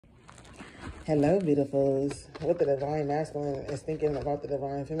Hello, beautifuls. What the divine masculine is thinking about the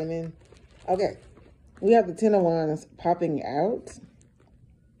divine feminine. Okay, we have the Ten of Wands popping out.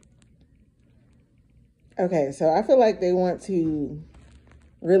 Okay, so I feel like they want to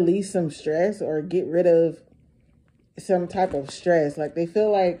release some stress or get rid of some type of stress. Like they feel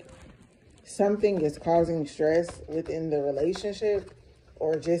like something is causing stress within the relationship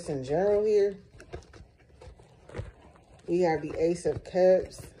or just in general here. We have the Ace of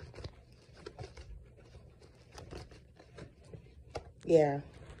Cups. Yeah.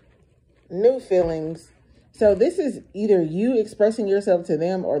 New feelings. So this is either you expressing yourself to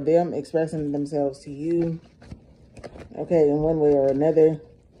them or them expressing themselves to you. Okay, in one way or another.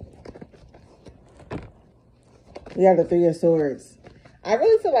 We have the Three of Swords. I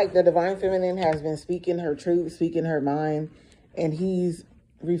really feel like the divine feminine has been speaking her truth, speaking her mind, and he's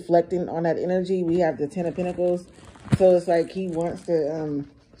reflecting on that energy. We have the Ten of Pentacles. So it's like he wants to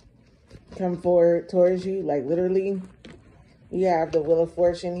come forward towards you, like literally. You have the Wheel of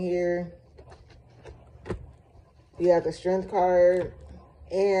Fortune here. You have the Strength card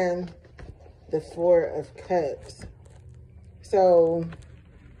and the Four of Cups. So,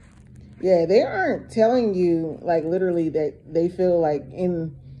 yeah, they aren't telling you, like, literally that they feel, like,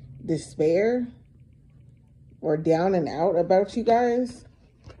 in despair or down and out about you guys.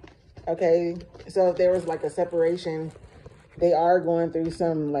 Okay, so if there was, like, a separation, they are going through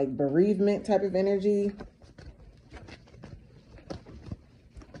some, like, bereavement type of energy.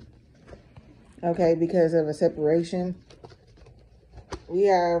 Okay, because of a separation. We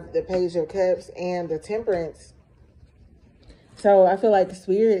have the Page of Cups and the Temperance. So I feel like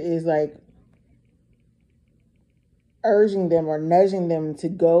Spirit is like urging them or nudging them to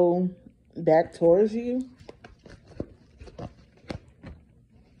go back towards you.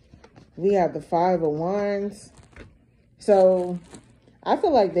 We have the Five of Wands. So I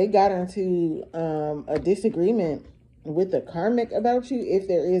feel like they got into a disagreement with the karmic about you, if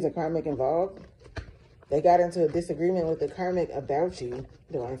there is a karmic involved. They got into a disagreement with the karmic about you,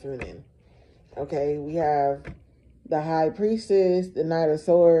 divine feminine. Okay, we have the High Priestess, the Knight of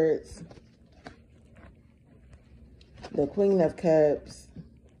Swords, the Queen of Cups,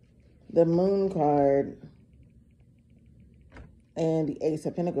 the Moon card, and the Ace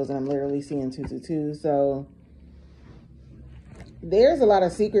of Pentacles. And I'm literally seeing 222. So there's a lot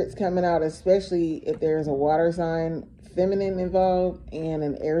of secrets coming out, especially if there's a water sign feminine involved and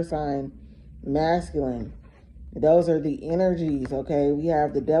an air sign masculine. Those are the energies. Okay, we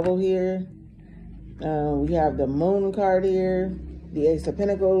have the Devil here. We have the Moon card here, the Ace of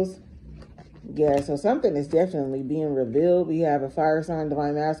Pentacles. Yeah, so something is definitely being revealed. We have a fire sign,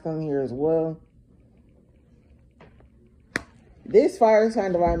 divine masculine here as well. This fire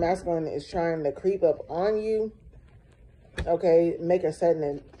sign, divine masculine, is trying to creep up on you. Okay, make a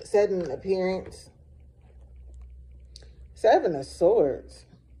sudden appearance. Seven of Swords.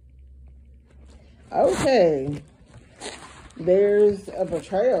 Okay, there's a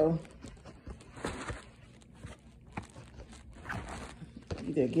betrayal.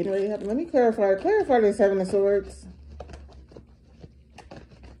 Either getting ready to happen. Let me clarify the Seven of Swords.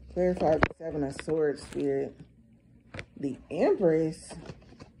 Clarify the Seven of Swords, Spirit. The Empress.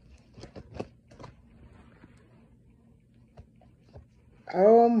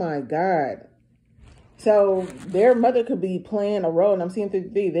 Oh my God. So their mother could be playing a role, and I'm seeing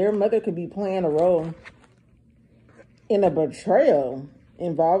 3. Their mother could be playing a role in a betrayal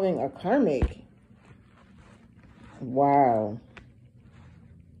involving a karmic. Wow.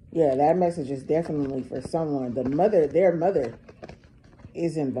 Yeah, that message is definitely for someone. Their mother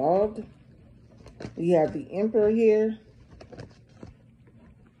is involved. We have the Emperor here.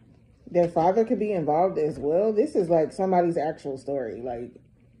 Their father could be involved as well. This is like somebody's actual story. Like,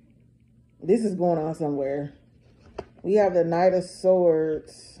 this is going on somewhere. We have the Knight of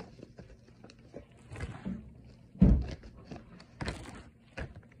Swords.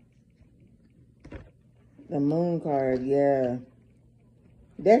 The Moon card, yeah.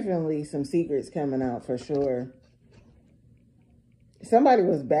 Definitely some secrets coming out for sure. Somebody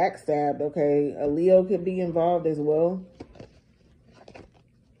was backstabbed, okay? A Leo could be involved as well.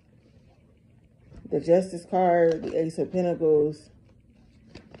 The Justice card, the Ace of Pentacles.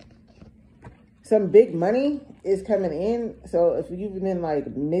 Some big money is coming in. So if you've been like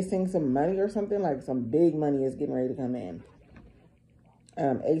missing some money or something, like some big money is getting ready to come in.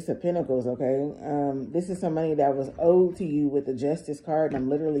 Ace of Pentacles, okay? This is some money that was owed to you with the Justice card. And I'm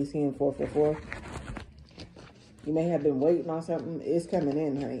literally seeing 444. You may have been waiting on something. It's coming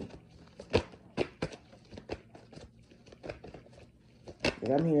in, honey.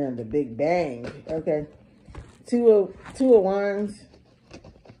 I'm hearing the big bang. Okay. Two of Wands.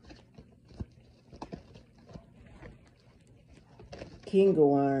 King of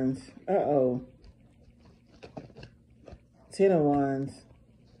Wands. Uh-oh. 10 of Wands.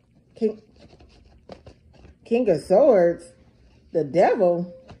 King of Swords. The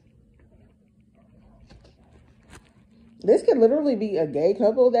Devil. This could literally be a gay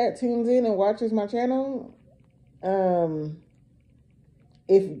couple that tunes in and watches my channel.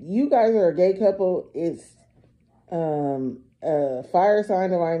 If you guys are a gay couple, it's a fire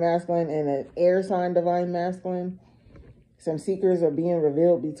sign divine masculine and an air sign divine masculine. Some secrets are being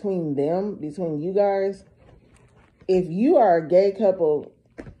revealed between them, between you guys. If you are a gay couple,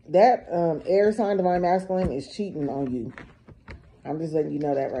 that air sign divine masculine is cheating on you. I'm just letting you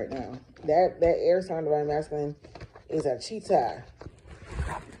know that right now. That air sign divine masculine is a cheater.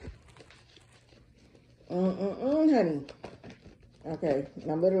 Honey. Okay,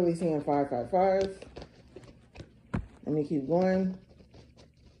 I'm literally seeing 555. Let me keep going.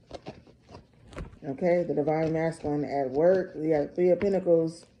 Okay, the divine masculine at work. We have 3 of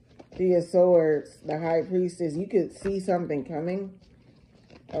Pentacles, 3 of Swords, the High Priestess. You could see something coming.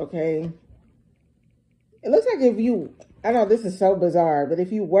 Okay. It looks like if you, I know this is so bizarre, but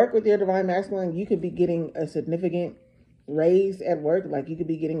if you work with your divine masculine, you could be getting a significant raise at work. Like you could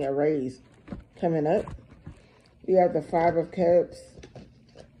be getting a raise coming up. We have the 5 of Cups,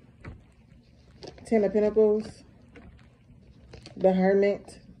 10 of Pentacles, the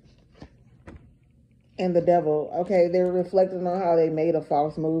Hermit, and the Devil. Okay, they're reflecting on how they made a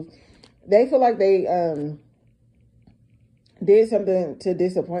false move. They feel like they did something to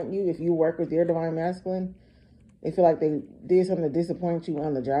disappoint you. If you work with your divine masculine, they feel like they did something to disappoint you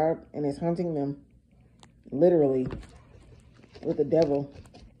on the job, and it's haunting them, literally, with the Devil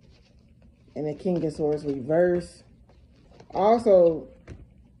and the King of Swords reverse. Also,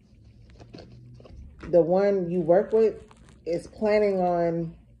 the one you work with is planning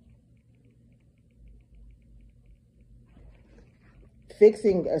on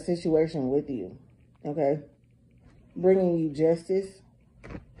fixing a situation with you, okay? Bringing you justice,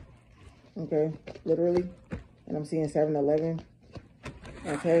 okay? Literally. And I'm seeing 7-11.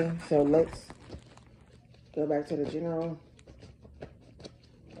 Okay, so let's go back to the general.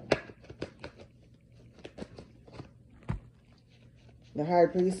 The High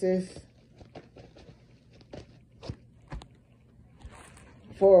Priestess.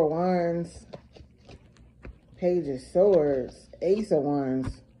 4 of Wands. Page of Swords. Ace of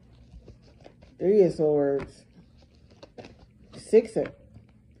Wands. 3 of Swords. 6 of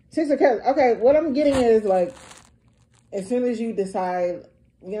Cups. Okay, what I'm getting is like, as soon as you decide,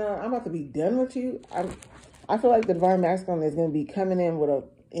 you know, I'm about to be done with you, I feel like the divine masculine is going to be coming in with an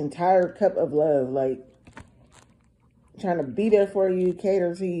entire cup of love, like trying to be there for you,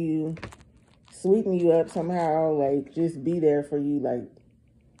 cater to you, sweeten you up somehow, like just be there for you, like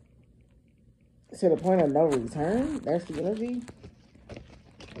to the point of no return. That's the energy.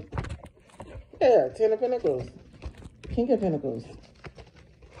 Yeah, 10 of Pentacles, King of Pentacles.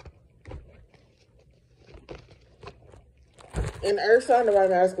 An earth sign divine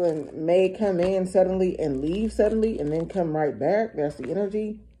masculine may come in suddenly and leave suddenly and then come right back. That's the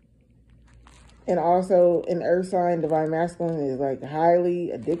energy. And also an earth sign divine masculine is like highly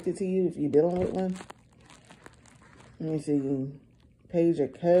addicted to you if you're dealing with one. Let me see. Page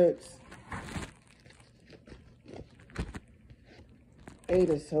of Cups. 8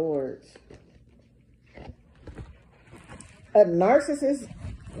 of Swords. A narcissist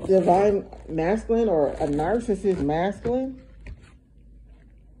divine masculine or a narcissist masculine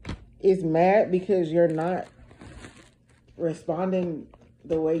is mad because you're not responding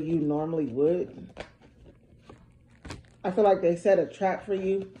the way you normally would. I feel like they set a trap for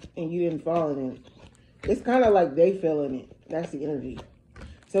you and you didn't fall in it. It's kind of like they fell in it. That's the energy.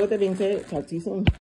 So with that being said, talk to you soon.